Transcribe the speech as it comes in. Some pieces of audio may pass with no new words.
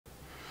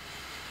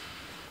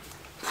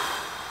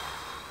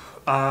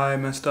I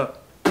messed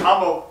up.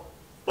 I'm a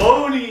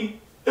phony.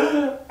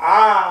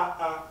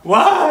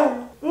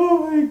 Why?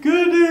 Oh my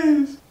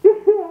goodness.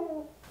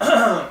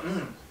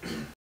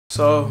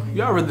 So,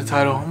 y'all read the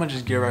title. I'm gonna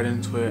just get right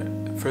into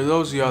it. For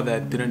those of y'all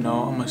that didn't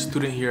know, I'm a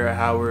student here at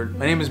Howard.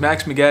 My name is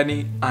Max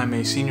McGadney. I'm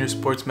a senior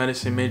sports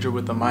medicine major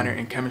with a minor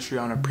in chemistry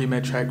on a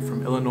pre-med track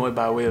from Illinois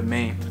by way of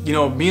Maine. You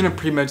know, being a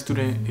pre-med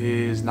student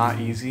is not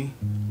easy.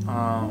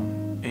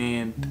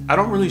 And I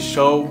don't really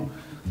show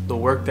the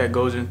work that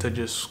goes into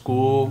just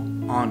school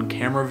on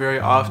camera very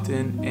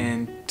often.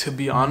 And to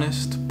be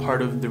honest,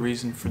 part of the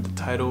reason for the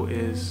title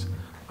is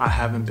I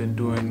haven't been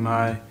doing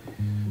my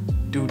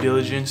due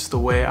diligence the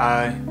way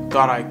I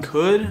thought I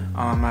could.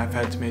 I've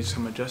had to make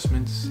some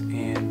adjustments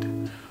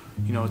and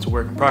you know, it's a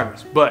work in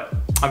progress. But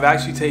I've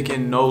actually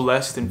taken no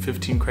less than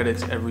 15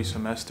 credits every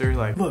semester.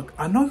 Like, look,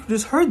 I know you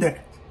just heard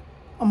that.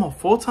 I'm a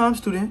full-time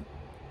student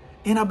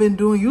and I've been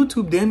doing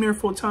YouTube damn near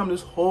full-time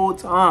this whole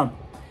time.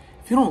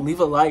 If you don't leave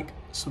a like,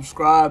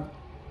 subscribe,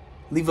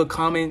 leave a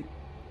comment,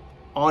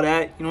 all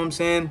that, you know what I'm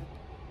saying?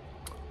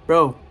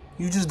 Bro,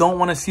 you just don't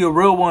want to see a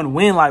real one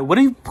win. Like, what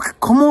are you,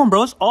 come on,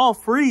 bro, it's all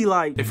free.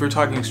 Like, if we're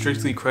talking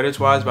strictly credits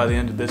wise, by the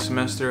end of this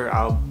semester,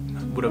 I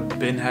would have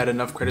had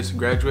enough credits to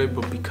graduate,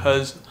 but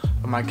because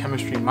of my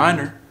chemistry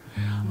minor,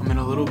 I'm in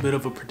a little bit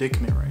of a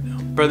predicament right now.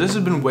 Bro, this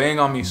has been weighing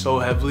on me so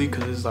heavily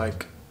because it's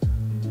like,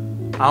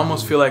 I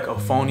almost feel like a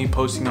phony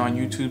posting on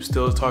YouTube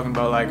still talking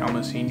about like I'm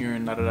a senior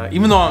and da-da-da.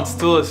 Even though I'm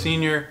still a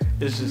senior,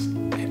 it's just,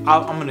 I'm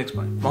gonna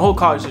explain. My whole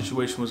college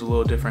situation was a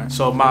little different.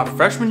 So my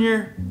freshman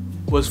year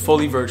was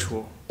fully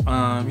virtual.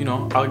 You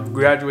know, I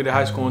graduated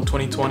high school in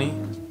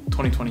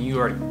 2020, you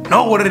already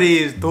know what it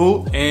is,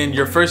 dude. And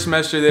your first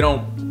semester, you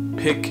don't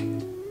pick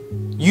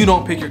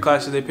your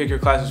classes, they pick your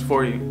classes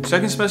for you.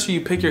 Second semester, you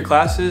pick your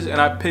classes,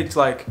 and I picked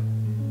like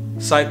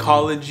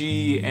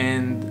psychology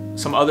and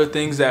some other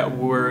things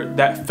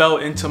that fell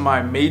into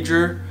my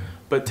major,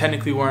 but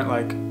technically weren't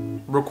like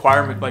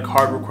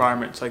hard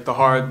requirements, like the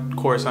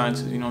hardcore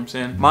sciences, you know what I'm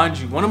saying? Mind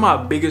you, one of my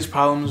biggest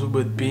problems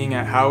with being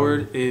at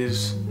Howard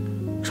is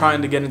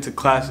trying to get into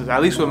classes,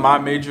 at least with my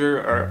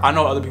major, or I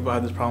know other people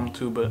have this problem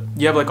too, but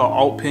you have like an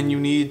alt pin you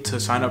need to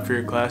sign up for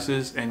your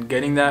classes, and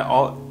getting that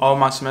all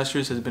my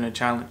semesters has been a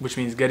challenge, which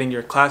means getting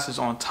your classes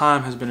on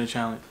time has been a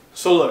challenge.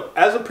 So look,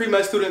 as a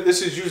pre-med student,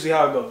 this is usually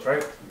how it goes,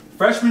 right?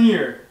 Freshman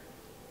year,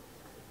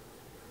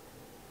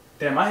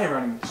 damn, my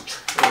handwriting is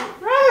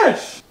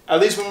trash. At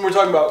least when we're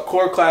talking about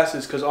core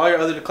classes, because all your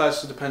other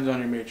classes depends on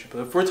your major.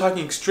 But if we're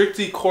talking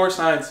strictly core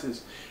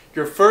sciences,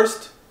 your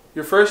first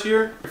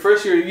year,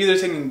 you're either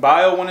taking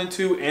Bio 1 and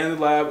 2 and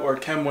the lab, or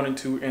Chem 1 and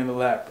 2 and the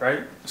lab,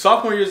 right?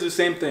 Sophomore year is the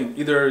same thing,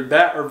 either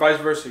that or vice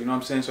versa, you know what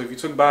I'm saying? So if you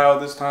took Bio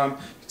this time,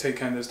 you take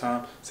Chem this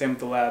time, same with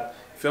the lab,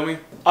 you feel me?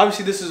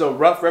 Obviously this is a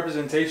rough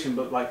representation,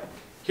 but like,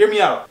 hear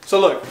me out. So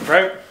look,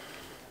 right?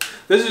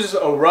 This is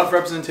a rough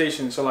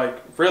representation, so like,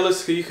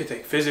 realistically, you could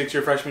take physics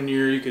your freshman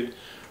year, you could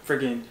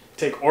freaking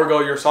take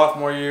Orgo your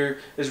sophomore year,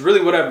 it's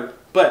really whatever.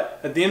 But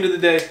at the end of the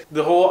day,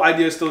 the whole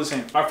idea is still the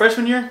same. Our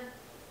freshman year,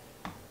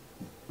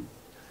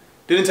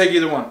 didn't take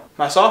either one.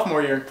 My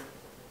sophomore year,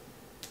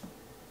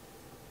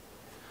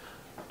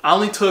 I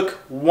only took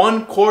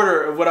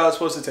 1/4 of what I was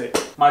supposed to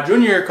take. My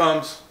junior year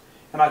comes,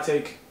 and I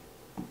take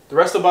the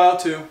rest of Bio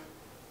 2,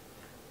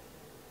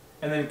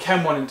 and then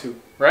Chem 1 and 2,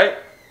 right?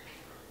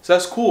 So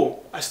that's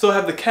cool. I still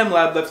have the Chem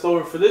lab left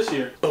over for this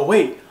year. But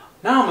wait,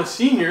 now I'm a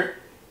senior,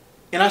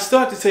 and I still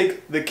have to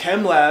take the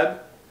Chem lab,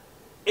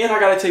 and I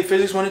gotta take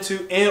Physics 1 and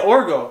 2 and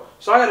Orgo.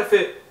 So I gotta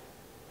fit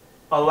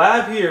a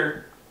lab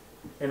here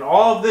and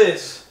all of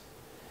this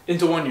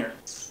into 1 year.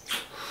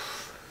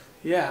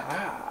 Yeah,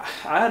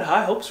 I had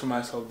high hopes for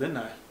myself, didn't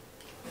I?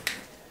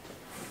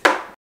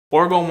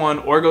 Orgo 1,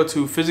 Orgo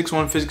 2, Physics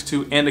 1, Physics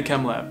 2, and the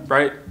Chem lab,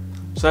 right?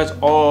 So that's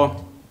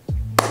all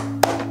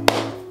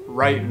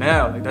right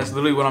now. Like, that's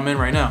literally what I'm in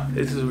right now.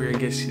 This is where it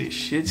gets to the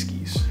shit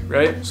skis,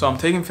 right? So I'm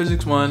taking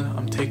Physics 1,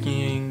 I'm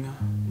taking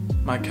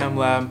my Chem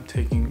lab,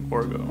 taking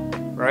Orgo,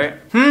 right?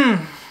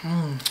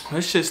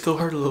 This shit still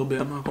hurt a little bit,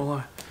 I'm not gonna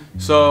lie.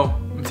 So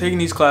I'm taking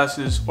these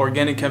classes.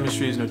 Organic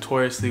chemistry is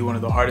notoriously one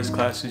of the hardest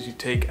classes you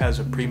take as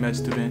a pre-med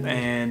student,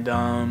 and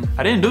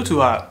I didn't do too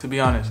hot, to be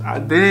honest. I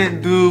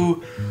didn't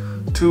do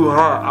too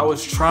hot. I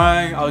was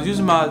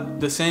using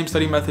the same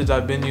study methods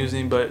I've been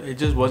using, but it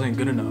just wasn't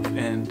good enough,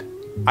 and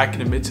I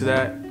can admit to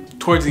that.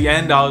 Towards the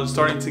end, I was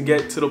starting to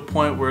get to the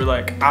point where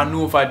like I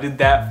knew if I did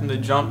that from the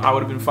jump, I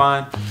would have been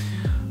fine.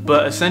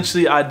 But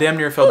essentially, I damn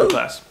near failed the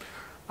class.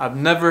 I've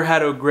never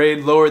had a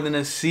grade lower than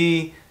a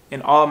C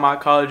in all of my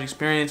college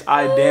experience.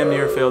 I damn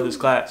near failed this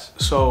class.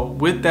 So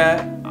with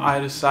that, I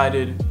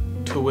decided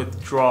to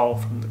withdraw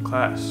from the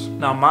class.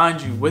 Now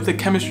mind you, with a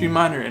chemistry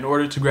minor, in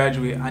order to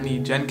graduate, I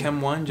need Gen Chem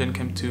 1, Gen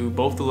Chem 2,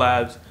 both the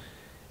labs,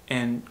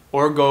 and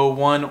Orgo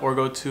 1,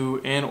 Orgo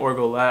 2, and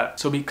Orgo lab.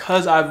 So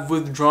because I've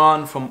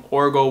withdrawn from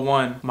Orgo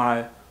 1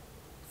 my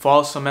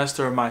fall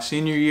semester of my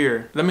senior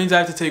year, that means I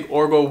have to take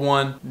Orgo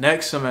 1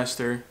 next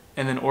semester,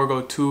 and then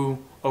Orgo 2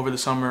 over the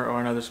summer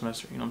or another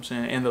semester, you know what I'm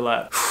saying, in the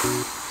lab.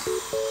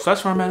 So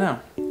that's where I'm at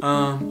now.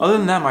 Other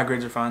than that, my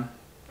grades are fine.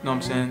 You know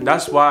what I'm saying?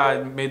 That's why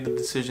I made the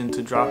decision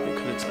to drop it,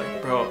 because it's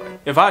like, bro,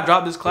 if I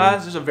drop this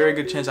class, there's a very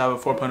good chance I have a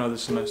 4.0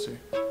 this semester.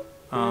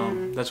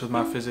 That's with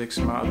my physics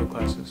and my other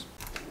classes.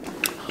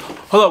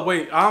 Hold up,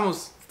 wait, I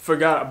almost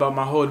forgot about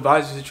my whole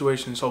advisor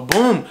situation. So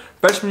boom,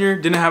 freshman year,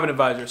 didn't have an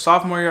advisor.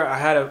 Sophomore year, I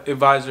had an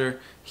advisor.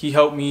 He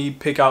helped me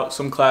pick out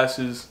some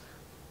classes,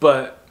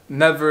 but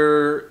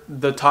never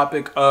the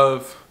topic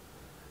of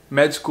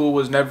med school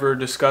was never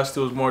discussed. It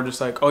was more just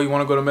like, oh, you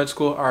want to go to med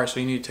school? All right, so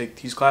you need to take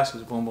these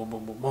classes. Boom, boom,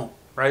 boom, boom, boom.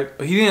 Right?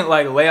 But he didn't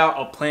like lay out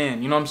a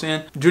plan. You know what I'm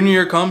saying? Junior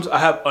year comes, I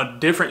have a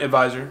different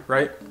advisor,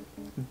 right?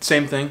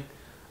 Same thing.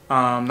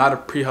 Not a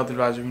pre-health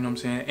advisor, you know what I'm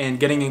saying? And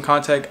getting in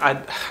contact,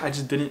 I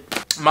just didn't.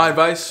 My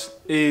advice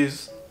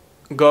is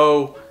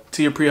go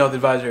to your pre-health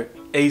advisor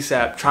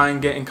ASAP. Try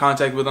and get in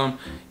contact with them.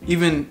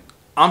 Even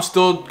I'm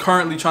still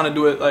currently trying to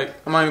do it. Like,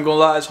 I'm not even gonna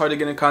lie, it's hard to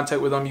get in contact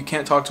with them. You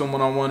can't talk to them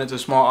one-on-one. It's a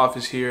small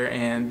office here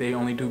and they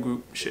only do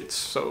group shits.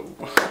 So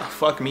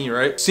fuck me,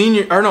 right?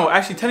 Senior, or no,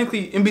 actually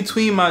technically in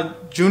between my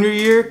junior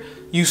year,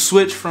 you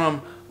switch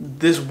from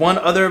this one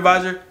other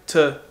advisor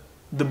to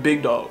the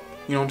big dog.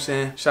 You know what I'm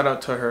saying? Shout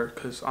out to her,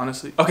 because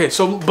honestly. Okay,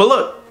 so, but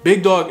look,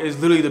 big dog is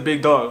literally the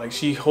big dog. Like,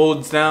 she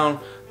holds down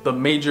the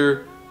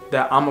major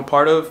that I'm a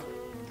part of.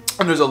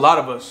 And there's a lot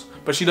of us,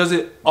 but she does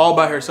it all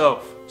by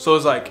herself. So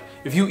it's like,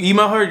 if you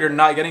email her, you're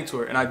not getting to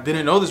her. And I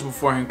didn't know this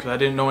beforehand because I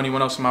didn't know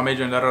anyone else in my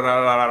major and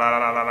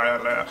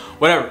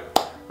whatever,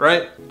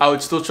 right? I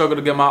would still struggle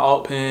to get my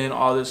alt pin,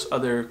 all this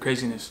other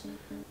craziness.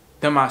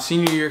 Then my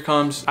senior year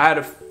comes. I had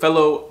a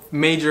fellow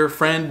major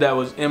friend that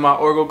was in my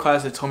orgo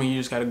class that told me you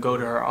just gotta go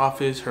to her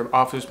office. Her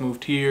office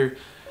moved here.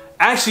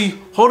 Actually,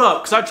 hold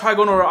up, because I tried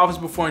going to her office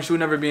before and she would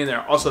never be in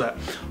there. Also that.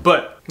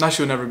 But, not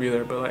she would never be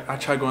there, but like I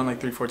tried going like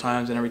 3-4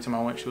 times and every time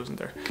I went, she wasn't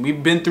there.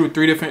 We've been through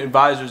 3 different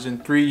advisors in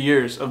 3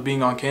 years of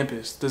being on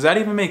campus. Does that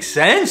even make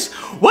sense?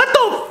 What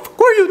the fuck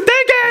were you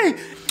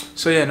thinking?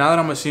 So yeah, now that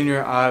I'm a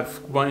senior,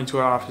 I've went into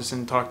her office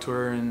and talked to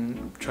her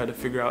and tried to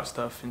figure out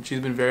stuff. And she's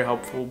been very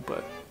helpful,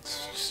 but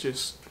it's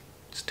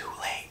too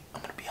late.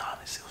 I'm gonna be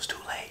honest, it was too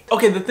late.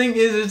 Okay, the thing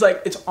is, it's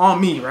like, it's on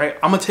me, right?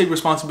 I'm gonna take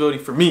responsibility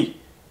for me. You know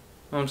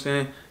what I'm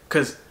saying?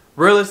 Because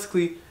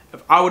realistically,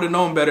 if I would have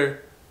known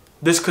better,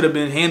 this could have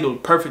been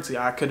handled perfectly.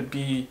 I could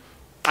be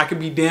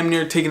damn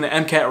near taking the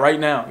MCAT right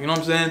now. You know what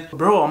I'm saying?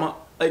 Bro,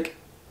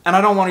 and I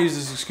don't want to use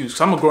this excuse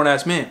because I'm a grown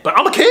ass man, but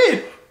I'm a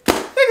kid.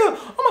 Nigga,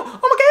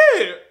 I'm a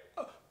kid.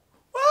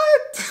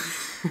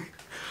 What?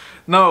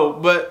 No,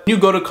 but you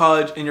go to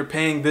college and you're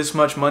paying this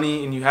much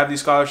money and you have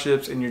these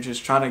scholarships and you're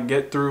just trying to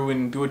get through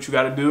and do what you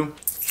got to do.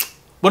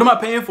 What am I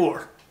paying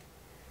for?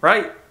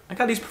 Right? I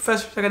got these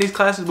professors, I got these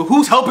classes, but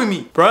who's helping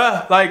me?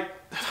 Bruh, like,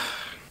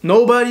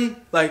 nobody.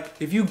 Like,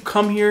 if you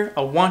come here,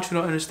 I want you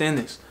to understand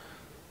this.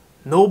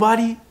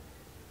 Nobody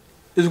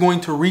is going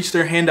to reach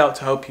their hand out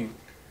to help you.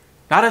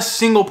 Not a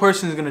single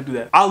person is going to do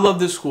that. I love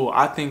this school.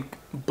 I think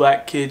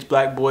black kids,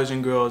 black boys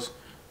and girls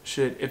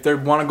should, if they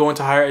want to go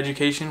into higher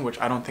education,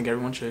 which I don't think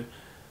everyone should,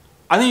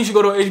 I think you should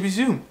go to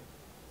HBCU.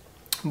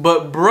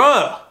 But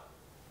bruh,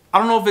 I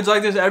don't know if it's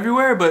like this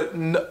everywhere, but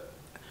no,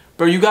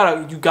 bro, you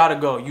gotta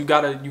go. You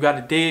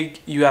gotta dig.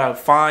 You gotta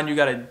find. You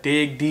gotta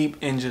dig deep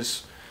and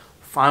just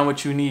find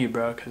what you need,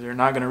 bro. Because they're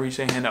not gonna reach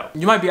their hand out.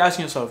 You might be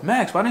asking yourself,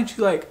 Max, why didn't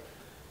you like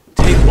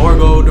take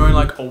orgo during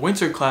like a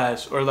winter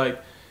class or like, you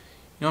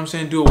know what I'm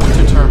saying, do a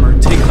winter term or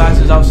take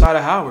classes outside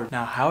of Howard?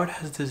 Now Howard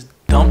has this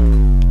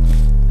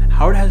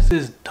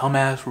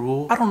dumbass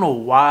rule. I don't know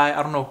why.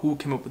 I don't know who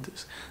came up with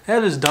this. They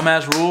have this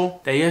dumbass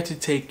rule that you have to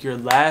take your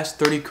last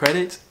 30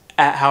 credits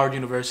at Howard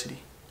University.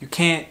 You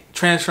can't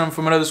transfer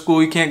from another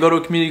school. You can't go to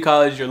a community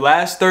college. Your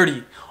last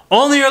 30,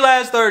 only your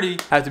last 30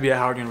 have to be at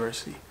Howard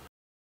University.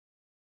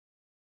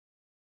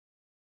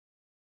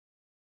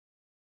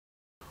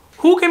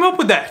 Who came up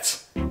with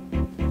that?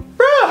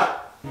 Bruh!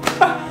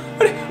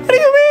 What do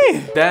you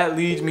mean? That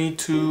leads me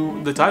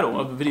to the title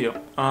of the video.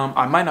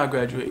 I might not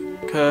graduate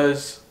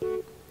because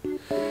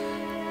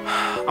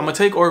I'm gonna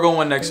take Orgo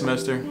 1 next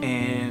semester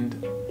and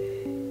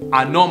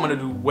I know I'm gonna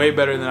do way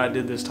better than I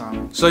did this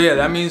time. So yeah,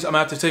 that means I'm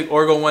gonna have to take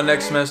Orgo 1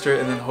 next semester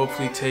and then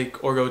hopefully take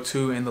Orgo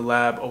 2 in the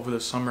lab over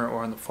the summer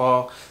or in the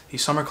fall.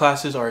 These summer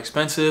classes are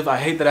expensive. I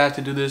hate that I have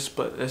to do this,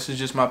 but this is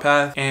just my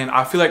path. And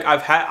I feel like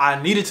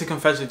I needed to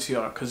confess it to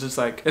y'all because it's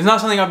like, it's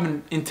not something I've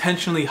been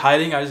intentionally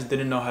hiding. I just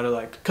didn't know how to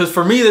like, cause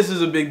for me, this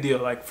is a big deal.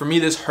 Like for me,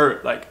 this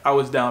hurt. Like I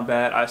was down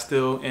bad. I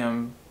still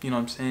am, you know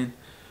what I'm saying?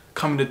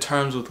 Coming to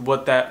terms with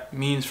what that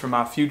means for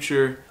my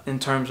future in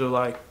terms of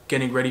like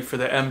getting ready for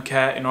the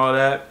MCAT and all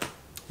that.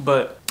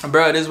 But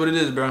bro, it is what it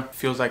is, bro.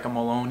 Feels like I'm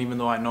alone even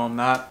though I know I'm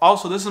not.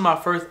 Also, this is my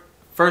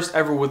first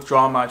ever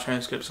withdrawing my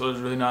transcript, so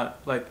it's really not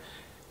like,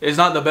 it's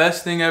not the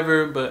best thing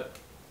ever, but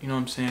you know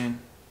what I'm saying?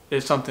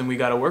 It's something we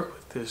gotta work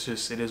with. It's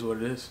just, it is what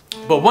it is.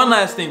 But one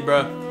last thing,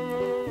 bro.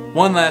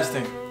 One last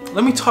thing.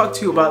 Let me talk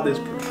to you about this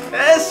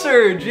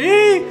professor, G.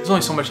 There's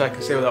only so much I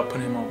can say without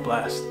putting him on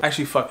blast.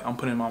 Actually, fuck it, I'm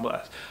putting him on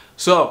blast.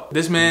 So,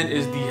 this man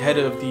is the head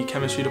of the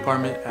chemistry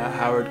department at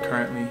Howard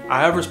currently.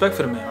 I have respect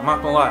for the man, I'm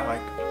not gonna lie.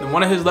 Like, in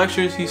one of his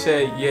lectures, he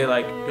said, yeah,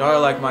 like, y'all are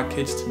like my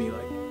kids to me.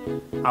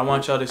 Like, I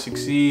want y'all to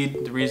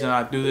succeed. The reason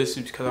I do this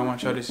is because I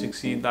want y'all to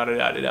succeed,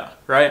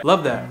 right?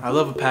 Love that. I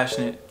love a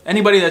passionate,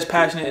 anybody that's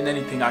passionate in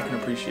anything I can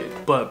appreciate.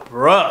 But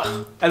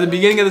bruh, at the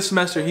beginning of the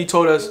semester, he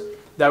told us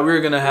that we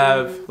were gonna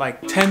have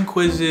like 10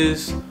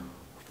 quizzes,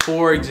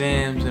 4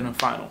 exams, and a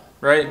final,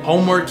 right?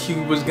 Homework he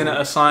was gonna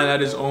assign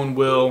at his own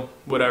will,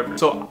 whatever.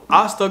 So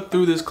I stuck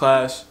through this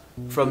class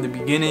from the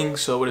beginning.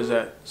 So what is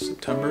that,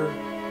 September?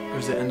 Or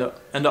is it end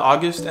of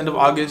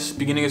August,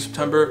 beginning of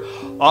September,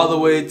 all the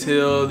way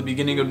till the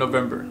beginning of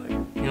November. Like,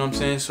 you know what I'm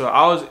saying? So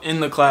I was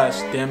in the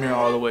class damn near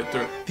all the way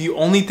through. The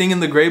only thing in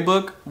the grade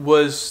book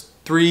was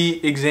 3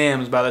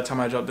 exams by the time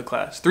I dropped the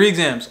class. 3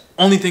 exams,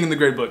 only thing in the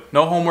grade book.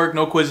 No homework,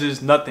 no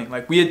quizzes, nothing.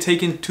 Like, we had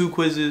taken 2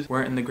 quizzes,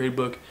 weren't in the grade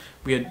book.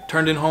 We had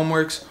turned in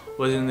homeworks,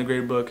 wasn't in the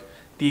grade book.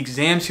 The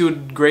exams he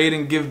would grade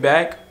and give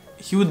back,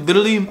 he would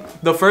literally,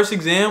 the first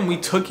exam, we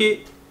took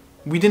it,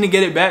 we didn't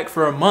get it back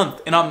for a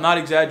month, and I'm not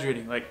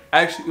exaggerating. Like,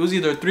 actually, it was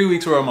either 3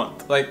 weeks or a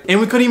month. Like, and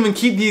we couldn't even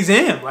keep the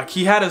exam. Like,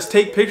 he had us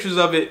take pictures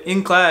of it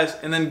in class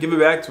and then give it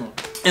back to him.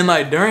 And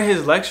like, during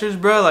his lectures,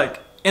 bro,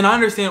 like, and I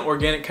understand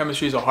organic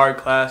chemistry is a hard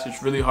class.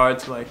 It's really hard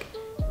to like,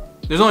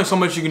 there's only so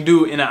much you can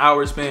do in an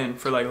hour span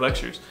for like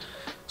lectures.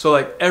 So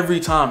like,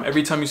 every time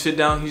you sit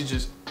down, he's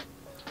just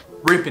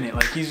ripping it.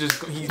 Like, he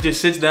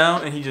just sits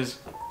down and he just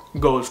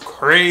goes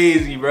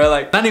crazy, bro.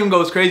 Like, not even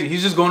goes crazy,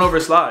 he's just going over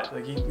slides.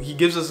 Like, he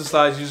gives us the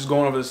slides, he's just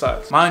going over the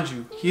slides. Mind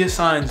you, he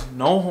assigns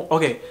no,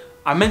 okay,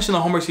 I mentioned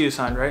the homeworks he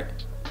assigned, right?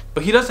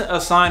 But he doesn't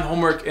assign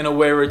homework in a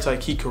way where it's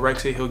like he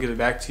corrects it, he'll give it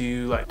back to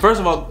you. Like, first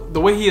of all, the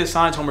way he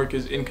assigns homework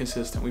is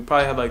inconsistent. We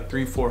probably had like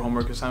 3-4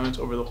 homework assignments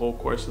over the whole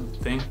course of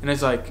the thing. And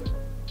it's like,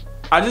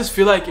 I just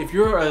feel like if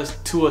you're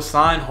to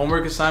assign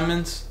homework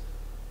assignments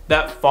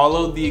that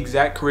follow the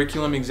exact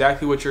curriculum,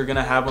 exactly what you're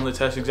gonna have on the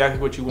test, exactly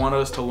what you want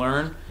us to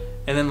learn,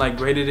 and then like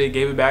graded it,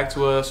 gave it back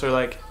to us, or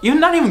like, even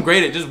not even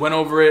graded, just went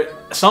over it,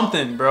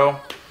 something, bro.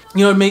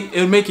 You know, it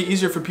would make it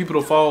easier for people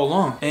to follow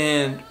along.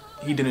 And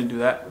he didn't do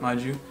that,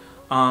 mind you.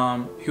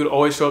 He would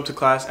always show up to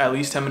class at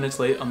least 10 minutes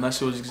late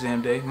unless it was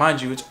exam day.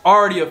 Mind you, it's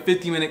already a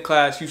 50-minute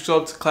class. You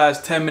show up to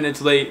class 10 minutes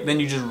late, then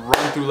you just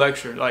run through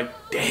lecture. Like,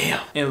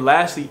 damn. And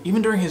lastly,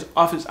 even during his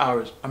office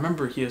hours, I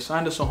remember he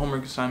assigned us a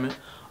homework assignment.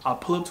 I'll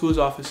pull up to his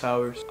office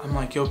hours. I'm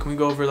like, yo, can we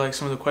go over like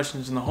some of the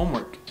questions in the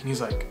homework? And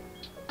he's like,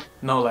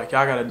 no, like,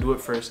 y'all gotta do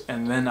it first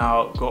and then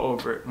I'll go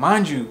over it.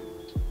 Mind you,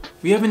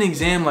 we have an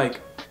exam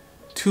like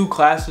 2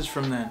 classes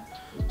from then.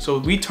 So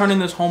we turn in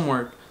this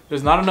homework.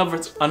 There's not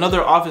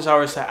another office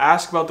hours to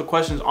ask about the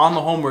questions on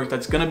the homework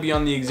that's gonna be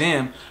on the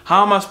exam.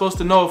 How am I supposed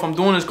to know if I'm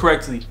doing this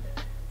correctly? You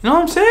know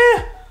what I'm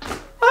saying?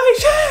 Like,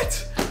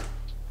 shit.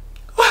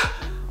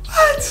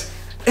 What?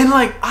 And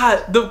like,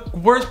 the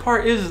worst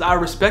part is I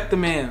respect the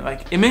man.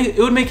 Like, it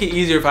would make it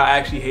easier if I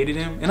actually hated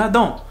him, and I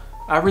don't.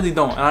 I really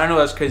don't. And I know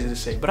that's crazy to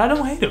say, but I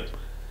don't hate him.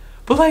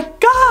 But like,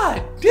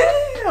 god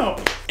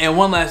damn. And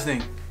one last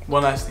thing,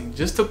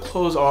 just to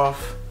close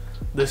off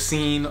the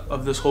scene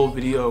of this whole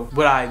video,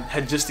 what I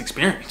had just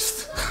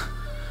experienced.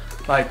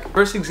 Like,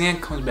 first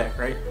exam comes back,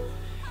 right?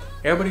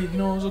 Everybody, you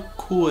know, it was a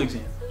cool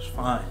exam, it was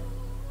fine.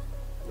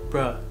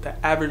 Bruh,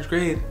 the average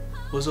grade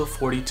was a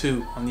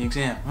 42 on the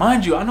exam.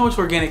 Mind you, I know it's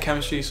organic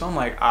chemistry, so I'm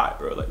like, alright,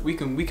 bro, like, we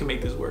can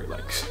make this work.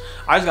 Like,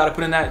 I just gotta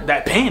put in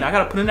that pain, I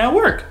gotta put in that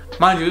work.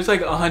 Mind you, it's like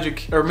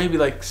 100, or maybe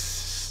like,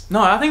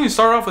 no, I think we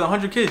started off with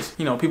 100 kids.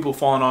 You know, people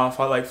falling off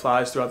like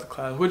flies throughout the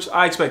class, which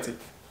I expected.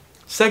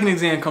 Second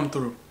exam come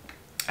through.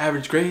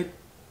 Average grade,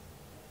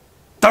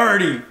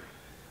 30.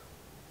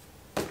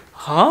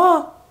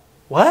 Huh?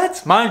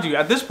 What? Mind you,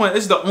 at this point,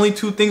 this is the only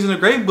 2 things in the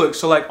grade book.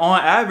 So like,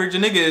 on average, a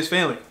nigga is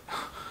failing.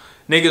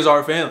 Niggas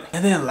are failing.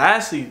 And then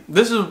lastly,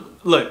 this is,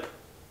 look,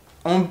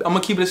 I'm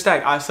gonna keep it a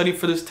stack. I studied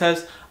for this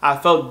test. I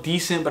felt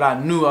decent, but I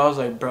knew, I was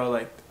like, bro,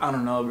 like, I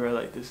don't know, bro,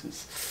 like, this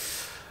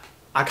is,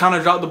 I kind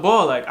of dropped the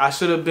ball. Like, I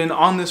should have been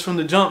on this from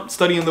the jump,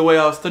 studying the way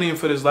I was studying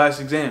for this last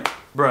exam.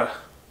 Bruh,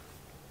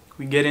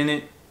 we get in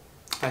it.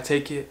 I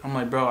take it. I'm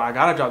like, bro, I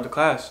gotta drop the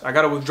class. I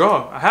gotta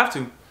withdraw. I have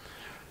to.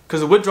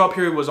 Because the withdrawal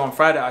period was on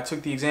Friday. I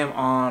took the exam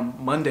on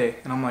Monday.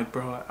 And I'm like,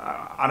 bro,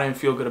 I didn't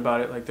feel good about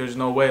it. Like, there's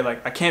no way.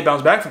 Like, I can't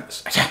bounce back from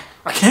this.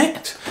 I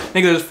can't.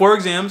 Nigga, there's 4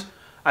 exams.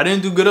 I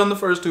didn't do good on the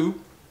first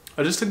 2.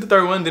 I just took the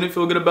 3rd one. Didn't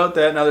feel good about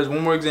that. Now there's 1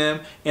 more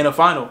exam and a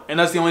final. And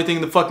that's the only thing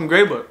in the fucking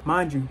grade book.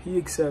 Mind you, he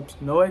accepts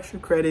no extra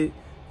credit.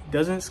 He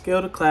doesn't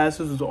scale the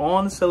classes. It's all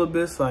on the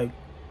syllabus. Like,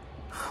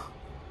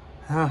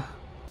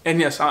 and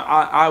yes,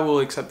 I will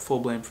accept full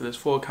blame for this,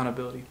 full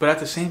accountability. But at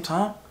the same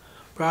time,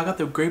 bro, I got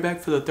the grade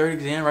back for the 3rd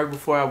exam right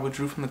before I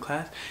withdrew from the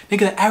class. Nigga,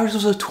 the average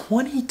was a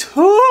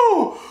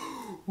 22.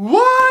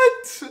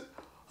 What?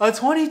 A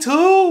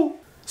 22?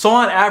 So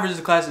on average,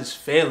 the class is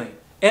failing.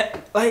 And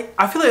like,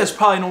 I feel like it's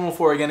probably normal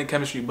for organic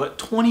chemistry, but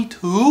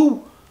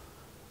 22?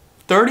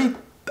 30?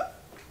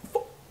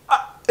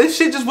 This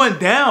shit just went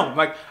down.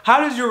 Like, how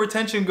does your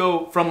retention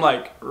go from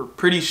like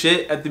pretty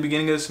shit at the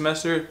beginning of the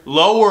semester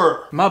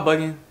lower? Am I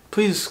bugging?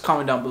 Please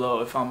comment down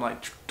below if I'm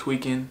like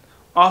tweaking.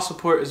 All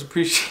support is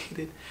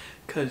appreciated,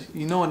 cause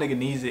you know a nigga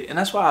needs it. And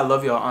that's why I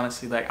love y'all,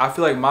 honestly. Like, I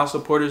feel like my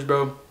supporters,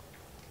 bro,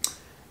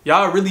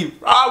 y'all really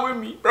ride with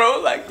me,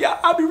 bro. Like, y'all,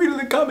 I be reading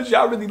the comments.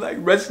 Y'all really like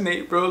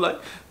resonate, bro.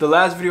 Like the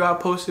last video I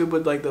posted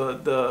with like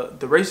the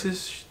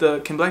racist, the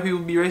can black people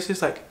be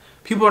racist? Like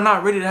people are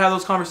not ready to have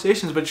those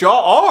conversations, but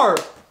y'all are.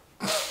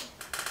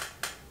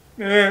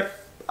 Man,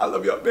 I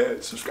love y'all,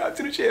 man. Subscribe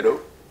to the channel.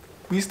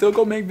 We still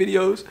gonna make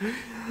videos.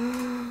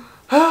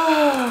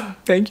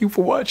 Thank you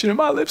for watching. And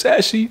my lips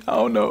ashy. I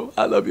don't know.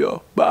 I love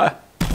y'all. Bye.